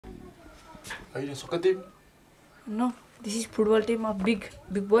Are you in a soccer team? No, this is football team of big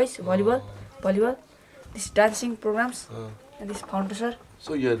boys, volleyball. This dancing programs, and this founder sir.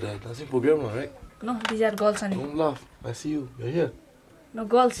 So you're the dancing program, right? No, these are girls only. Don't laugh. I see you. You're here. No,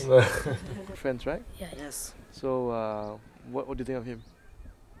 girls. Friends, right? Yeah. Yes. So, what do you think of him?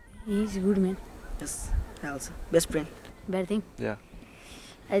 He's a good man. Yes. I also. Best friend. Bad thing? Yeah.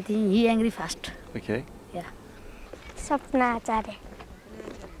 I think he angry fast. Okay. Yeah. Sapna Acharya.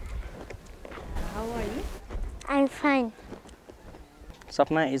 How are you? I'm fine.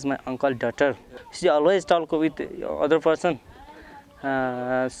 Sapna is my uncle's daughter. She always talk with other person,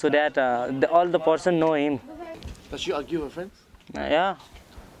 so that all the person know him. Does she argue with her friends? Yeah.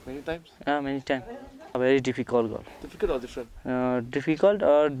 Many times? Yeah, many times. A very difficult girl. Difficult or different? Difficult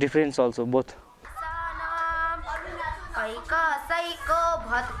or different also, both.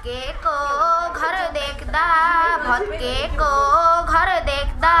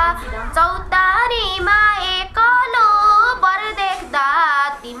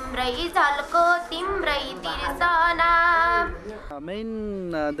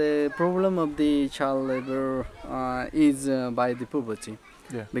 The problem of the child labor is by the poverty.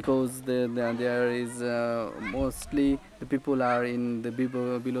 Yeah. Because there is mostly the people are in the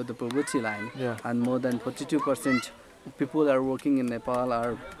below the poverty line. Yeah. And more than 42% people are working in Nepal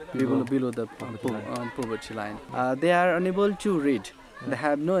are below the poverty line. They are unable to read. Yeah. They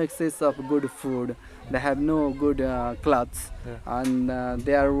have no access of good food. They have no good clothes. Yeah. And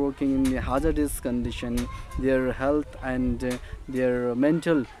they are working in hazardous condition. Their health and their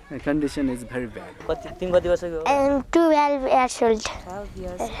mental condition is very bad. I'm 12 years old. 12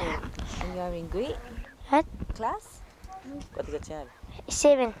 years old. And you are in grade? What? Class?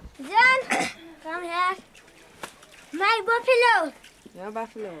 7. John, come here. My buffalo. Your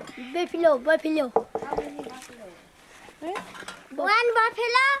buffalo. Buffalo. How many buffalo? One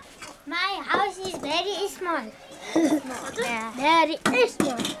buffalo. My house is very small. Yeah. Very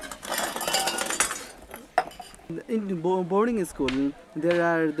small. In the boarding school, there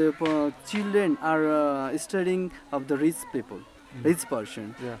are the children are studying of the rich people, rich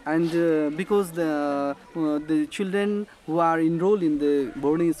person, Yeah. and because the children who are enrolled in the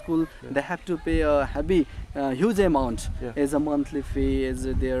boarding school, they have to pay a huge amount as a monthly fee, as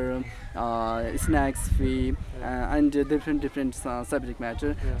their snacks fee, and different subject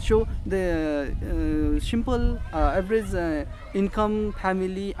matter. So the simple average income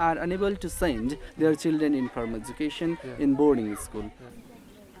family are unable to send their children in formal education in boarding school.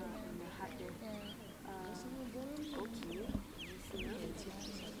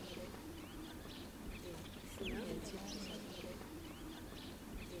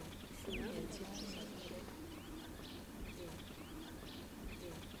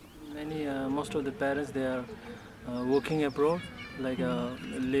 Most of the parents, they are working abroad, like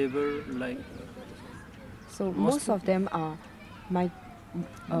labor, like. So most of them are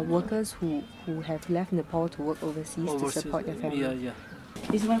workers who have left Nepal to work overseas to support their family. Yeah.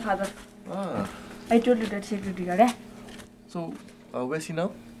 This is my father. Ah. I told you that security guard. Eh? So, where's he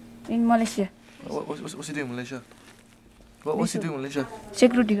now? In Malaysia. What's he doing in Malaysia? What's he doing in Malaysia?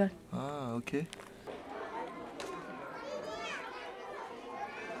 Security guard. Ah, okay.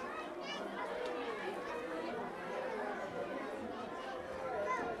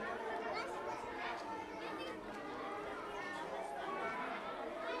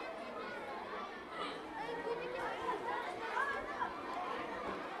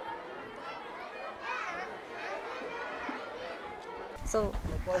 So,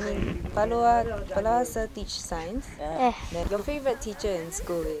 Palua sir teach science. Then your favorite teacher in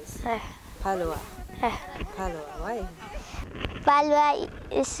school is Palua. Why? Palua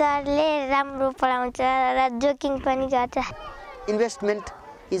सरले राम्रो पढाउँछ र joking पनि गर्छ. Investment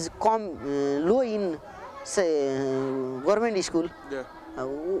is low in government school. Yeah.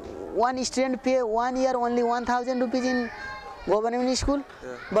 One student pay 1 year only 1,000 rupees in government school,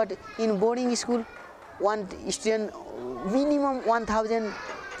 but in boarding school, one student minimum 1,000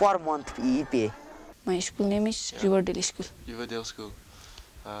 per month he pay. My school name is Riverdale School. Riverdale School.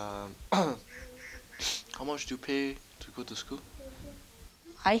 How much do you pay to go to school?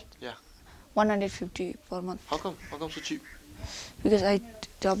 Yeah. 150 per month. How come so cheap? Because I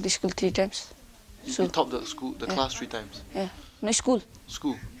topped the school 3 times. You topped the class 3 times? Yeah. No, school.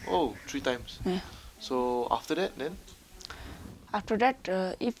 School? Oh, 3 times. Yeah. So after that then? After that,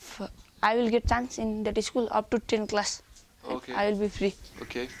 if I will get chance in that school up to 10 class, okay, I will be free.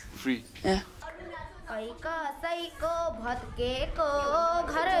 Okay, free. Yeah.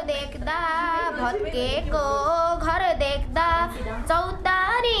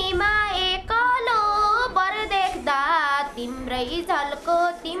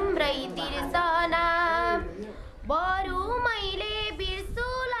 तिम्रै तिम्रै तिर्सना बरु मैले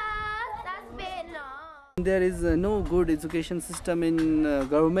बिर्सुला सास Bern. There is no good education system in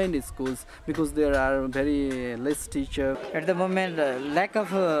government schools because there are very less teachers. At the moment, lack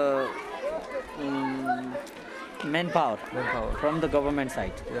of manpower from the government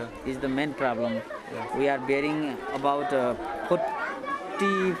side is the main problem. We are bearing about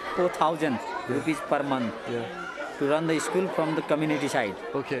 44,000 rupees per month to run the school from the community side.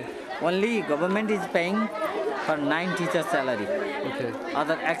 Okay. Only government is paying for 9 teachers' salary. Okay.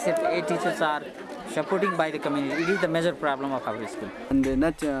 Other except 8 teachers are supporting by the community. It is the major problem of our school. And they're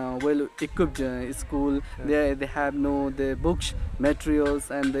not well equipped school. They have no the books,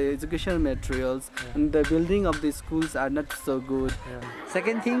 materials and the education materials, and the building of the schools are not so good.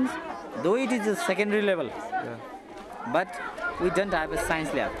 Second thing, though it is a secondary level, but we don't have a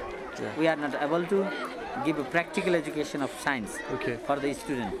science lab. We are not able to give a practical education of science for the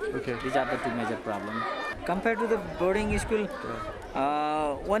student. These are the 2 major problems. Compared to the boarding school,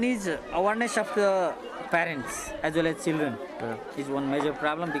 one is awareness of the parents as well as children is one major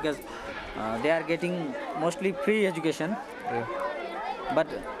problem because they are getting mostly free education, but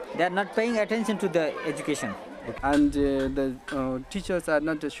they are not paying attention to the education. And the teachers are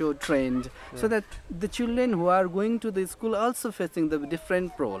not so trained, so that the children who are going to the school also facing the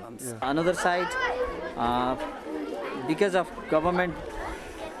different problems. Another side, because of government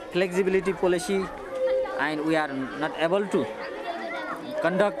flexibility policy, and we are not able to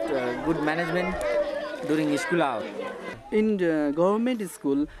conduct good management during school hours. In the government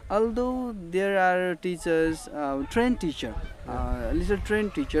school, although there are teachers, trained teacher, little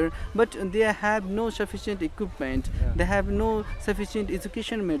trained teacher, but they have no sufficient equipment, they have no sufficient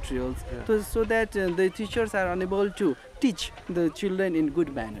education materials, so that the teachers are unable to teach the children in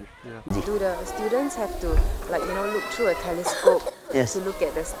good manner. Do the students have to, like, look through a telescope to look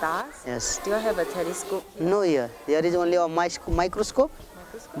at the stars? Yes. Do you have a telescope? No, here. There is only a microscope,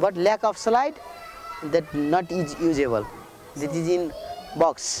 but lack of slide, that not is usable. This is in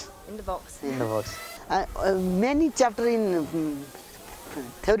box. In the box. In the box. Many chapter in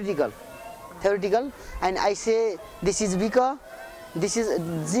theoretical, and I say this is beaker, this is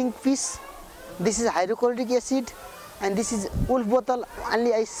zinc piece, this is hydrochloric acid, and this is wolf bottle.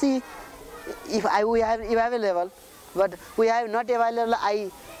 Only I see if we have available, but we have not available.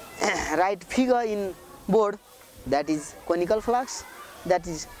 I write figure in board. That is conical flask. That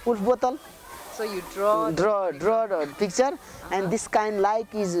is wolf bottle. So you draw the picture, and this kind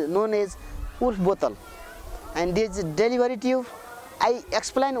like is known as wolf bottle, and this delivery tube I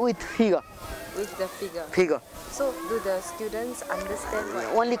explain with figure. With the figure. Figure. So do the students understand what?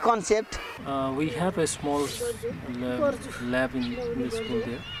 Only concept. We have a small lab in the school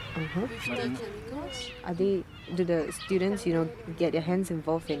there. Do the students, get their hands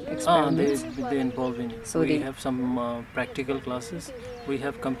involved in experiments? They involve in. So we have some practical classes. We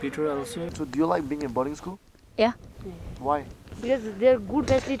have computer also. So do you like being in boarding school? Yeah. Why? Because there are good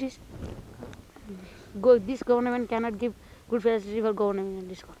facilities. This government cannot give good facility for government in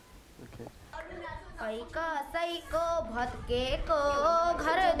this school. कसैको भत्केको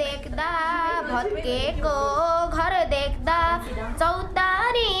घर देख्दा भत्केको घर देख्दा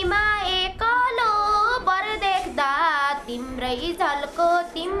चौतारीमा एकलो बर देख्दा तिम्रै झल्को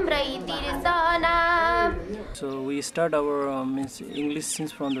तिम्रै तिर्सना. So we start our English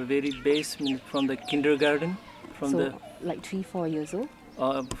since from the very base, from the kindergarten, like 3-4 years old.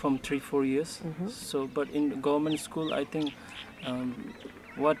 From 3-4 years. So, but in government school, I think.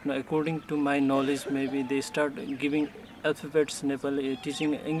 According to my knowledge, maybe they start giving alphabets, Nepali,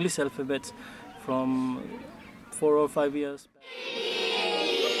 teaching English alphabets from 4 or 5 years.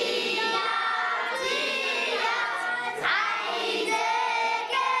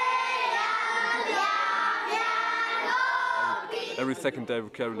 Every second day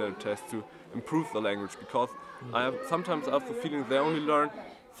vocabulary test to improve the language, because sometimes I have the feeling they only learn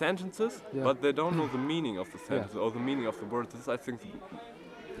sentences, but they don't know the meaning of the sentences or the meaning of the words. This is, I think, the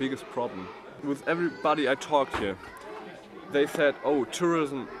biggest problem. With everybody I talked here, they said, oh,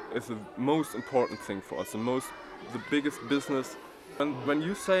 tourism is the most important thing for us, the biggest business. And when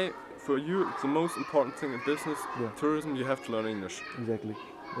you say, for you, it's the most important thing in business, tourism, you have to learn English. Exactly.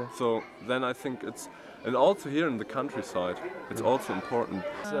 So then I think it's, and also here in the countryside, it's also important.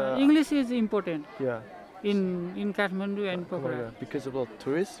 English is important. Yeah. In Kathmandu and Pokhara. Because of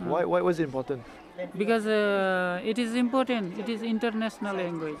tourists? Why was it important? Because it is important. It is international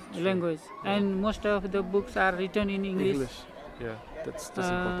language, and most of the books are written in English. Yeah, that's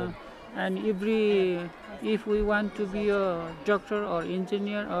important. And if we want to be a doctor or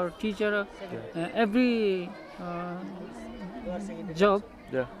engineer or teacher, every job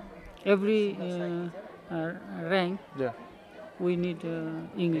every rank. Yeah. We need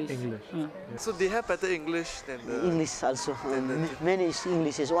English. So they have better English than the English also. Many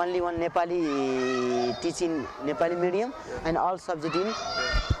English is only one Nepali teaching Nepali medium and all subject in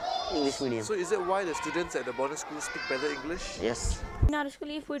English medium. So is that why the students at the boarding school speak better English? Yes. In our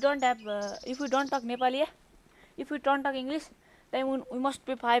school, if we don't have, if we don't talk Nepali, if we don't talk English, then we must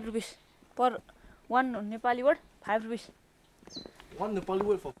pay 5 rupees for one Nepali word. 5 rupees. One Nepali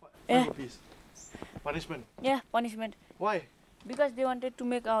word for 5 rupees. Punishment. Yeah, punishment. Why? Because they wanted to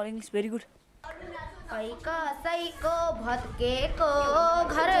make our English very good. कसैको भत्केको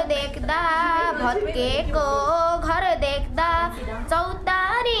घर देख्दा भत्केको घर देख्दा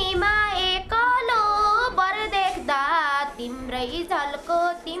चौतारीमा एकलो बर देख्दा तिम्रै झल्को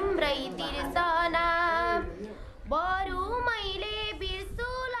तिम्रै तिर्सना बरु मैले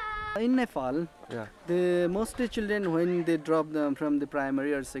बिर्सुला. In Nepal, the mostly children when they drop them from the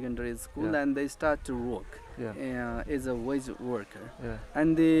primary or secondary school and they start to work as a wage worker,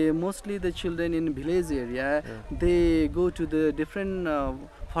 and mostly the children in village area they go to the different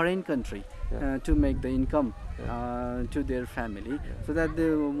foreign country to make the income to their family, so that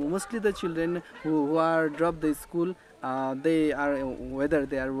mostly the children who are drop the school, they are whether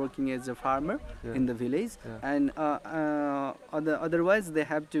they are working as a farmer in the village and otherwise they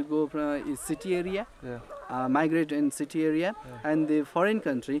have to go from city area, migrate in city area and the foreign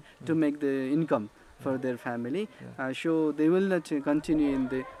country to make the income for their family, so they will not continue in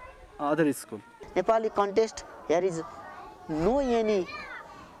the other school. Nepali contest, here is no any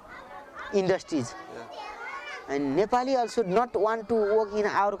industries, and Nepali also not want to work in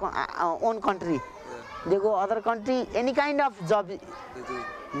our own country. They go other country, any kind of job they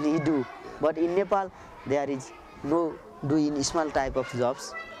do. But in Nepal, there is no doing small type of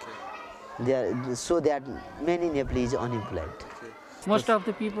jobs. So that many Nepalese unemployed. Most of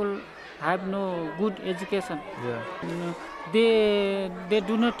the people have no good education. They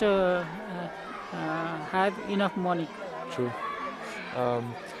do not have enough money. True.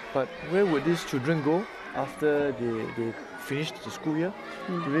 But where would these children go after they finish the school year?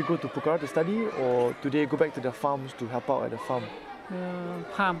 Do they go to Pokhara to study, or do they go back to their farms to help out at the farm?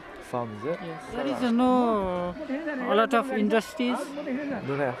 Farm. Farm, is it? Yes. There is no a lot of industries.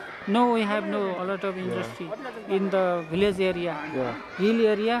 Don't have? No, we have no a lot of industry in the village area, hill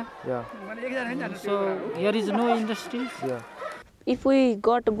area. So here is no industries. If we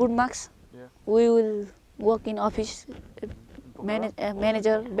got good marks, we will work in office,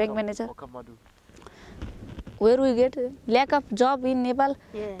 manager, bank manager. Where we get lack of job in Nepal,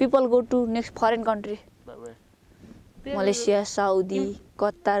 people go to next foreign country. Malaysia, Saudi,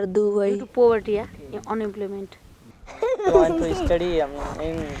 Qatar, Dubai. Due to poverty, unemployment. You want to study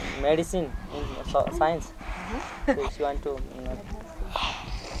in medicine, in science. So if you want to.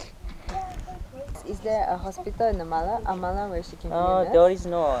 Is there a hospital in Amala where she can be a nurse? There is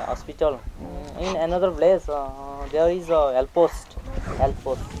no hospital. In another place, there is a health post.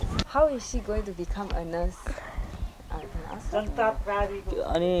 How is she going to become a nurse?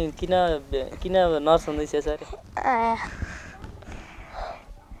 अनि किन nurse हुँदैछ sir?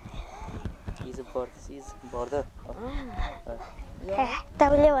 He's a brother.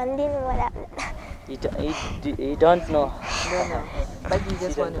 He don't know. But you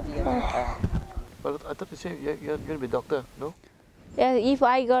just want to be a nurse. But I thought you said you're going to be a doctor, no? Yeah, if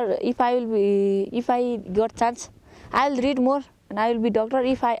I got chance, I will read more and I will be doctor.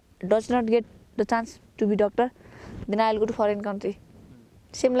 If I does not get the chance to be doctor, then I will go to foreign country.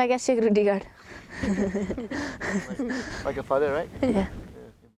 Same like a security guard. Like a father, right? Yeah.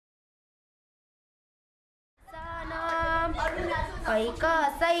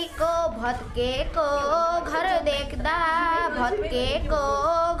 कसैको भत्केको घर देख्दा भत्केको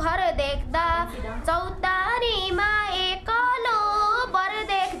घर देख्दा चौतारीमा एकलो बर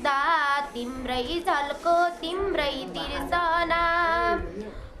देख्दा तिम्रै झल्को तिम्रै तिर्सना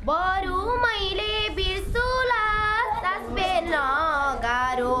बरु मैले बिर्सुला सास फेर्न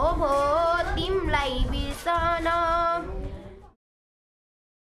गाह्रो भो तिमलाई बिर्सन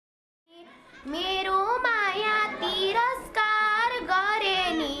मेरो माया तिरस्कार गरे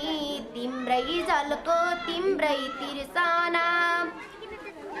नि तिम्रै झल्को तिम्रै तिर्सना.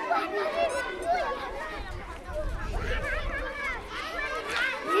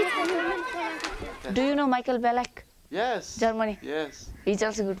 Do you know Michael Ballack? Yes. Germany. Yes. He's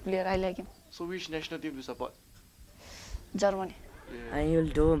also a good player. I like him. So which national team do you support? Germany. I will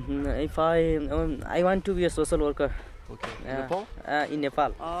do if I want to be a social worker. Okay. In Nepal? In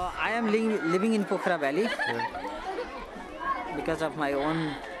Nepal. I am living in Pokhara Valley because of my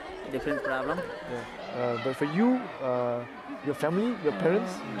own different problem. But for you, your family, your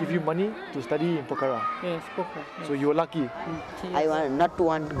parents give you money to study in Pokhara. Yes, Pokhara. Yes. So you were lucky. I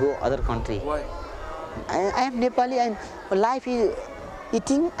want to go other country. Why? I am Nepali and life is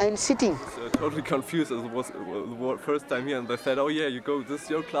eating and sitting. So totally confused as it was the first time here, and they said, "Oh yeah, you go. This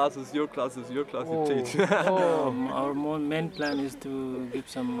your classes, your classes, your class you teach." Our main plan is to give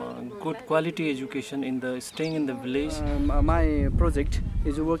some good quality education staying in the village. My project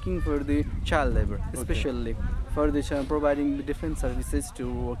is working for the child labor, especially for the providing different services to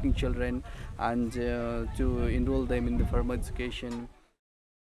working children and to enroll them in the formal education.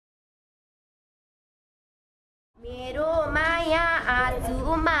 मेरो माया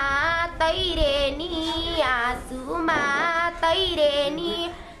आँसुमा तैरेनी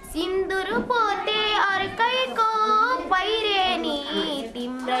सिन्दुर पोते अर्कैको पहिरेनी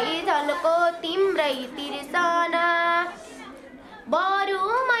तिम्रै झल्को तिम्रै तिर्सना बरु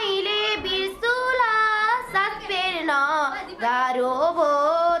मैले बिर्सुला साथ फेर्न गाह्रो भो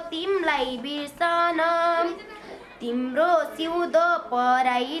तिमलाई बिर्सन तिम्रो सिउँदो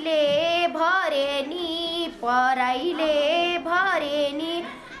पराइले भरे नि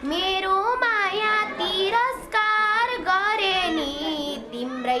मेरो माया तिरस्कार गरे नि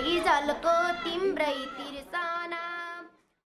तिम्रै झल्को तिम्रै तिर्सा